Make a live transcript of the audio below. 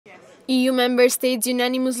EU member states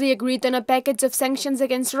unanimously agreed on a package of sanctions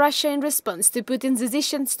against Russia in response to Putin's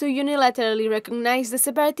decisions to unilaterally recognize the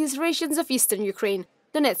separatist regions of eastern Ukraine,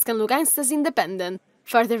 Donetsk and Lugansk, as independent,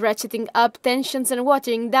 further ratcheting up tensions and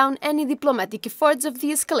watering down any diplomatic efforts of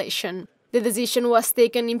de-escalation. The decision was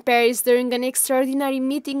taken in Paris during an extraordinary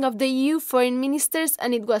meeting of the EU foreign ministers,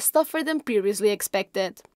 and it was tougher than previously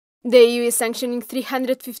expected. The EU is sanctioning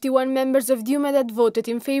 351 members of Duma that voted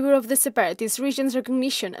in favor of the separatist region's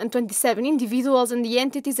recognition and 27 individuals and the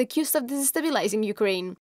entities accused of destabilizing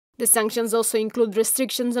Ukraine. The sanctions also include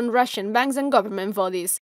restrictions on Russian banks and government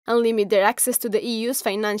bodies, and limit their access to the EU's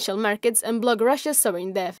financial markets and block Russia's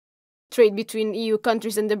sovereign debt. Trade between EU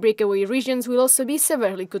countries and the breakaway regions will also be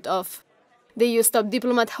severely cut off. The EU's top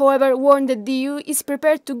diplomat, however, warned that the EU is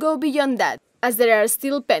prepared to go beyond that, as there are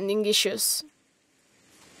still pending issues.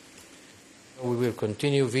 We will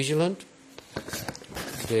continue vigilant.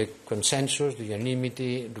 The consensus, the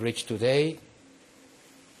unanimity reached today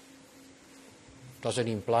doesn't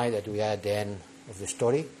imply that we are at the end of the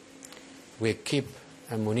story. We keep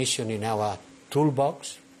ammunition in our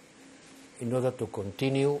toolbox in order to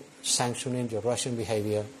continue sanctioning the Russian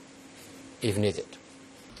behavior if needed.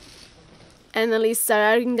 Analysts are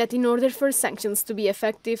arguing that in order for sanctions to be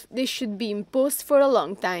effective, they should be imposed for a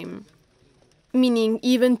long time, meaning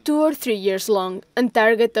even 2 or 3 years long, and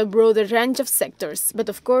target a broader range of sectors. But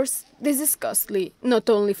of course, this is costly, not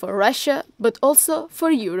only for Russia, but also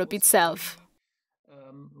for Europe itself.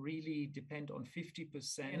 Really depend on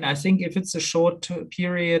 50%. And I think if it's a short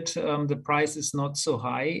period, the price is not so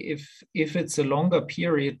high. If it's a longer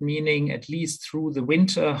period, meaning at least through the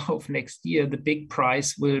winter of next year, the big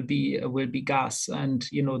price will be gas and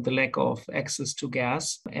the lack of access to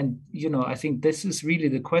gas. And I think this is really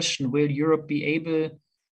the question: will Europe be able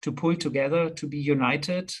to pull together, to be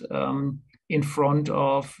united in front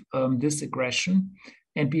of this aggression,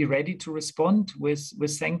 and be ready to respond with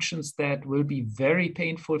sanctions that will be very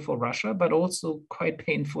painful for Russia, but also quite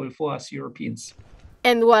painful for us Europeans.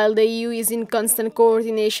 And while the EU is in constant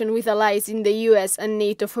coordination with allies in the US and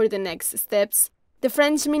NATO for the next steps, the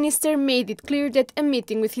French minister made it clear that a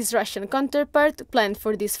meeting with his Russian counterpart planned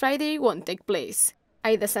for this Friday won't take place.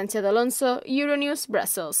 Aida Sanchez Alonso, Euronews,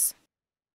 Brussels.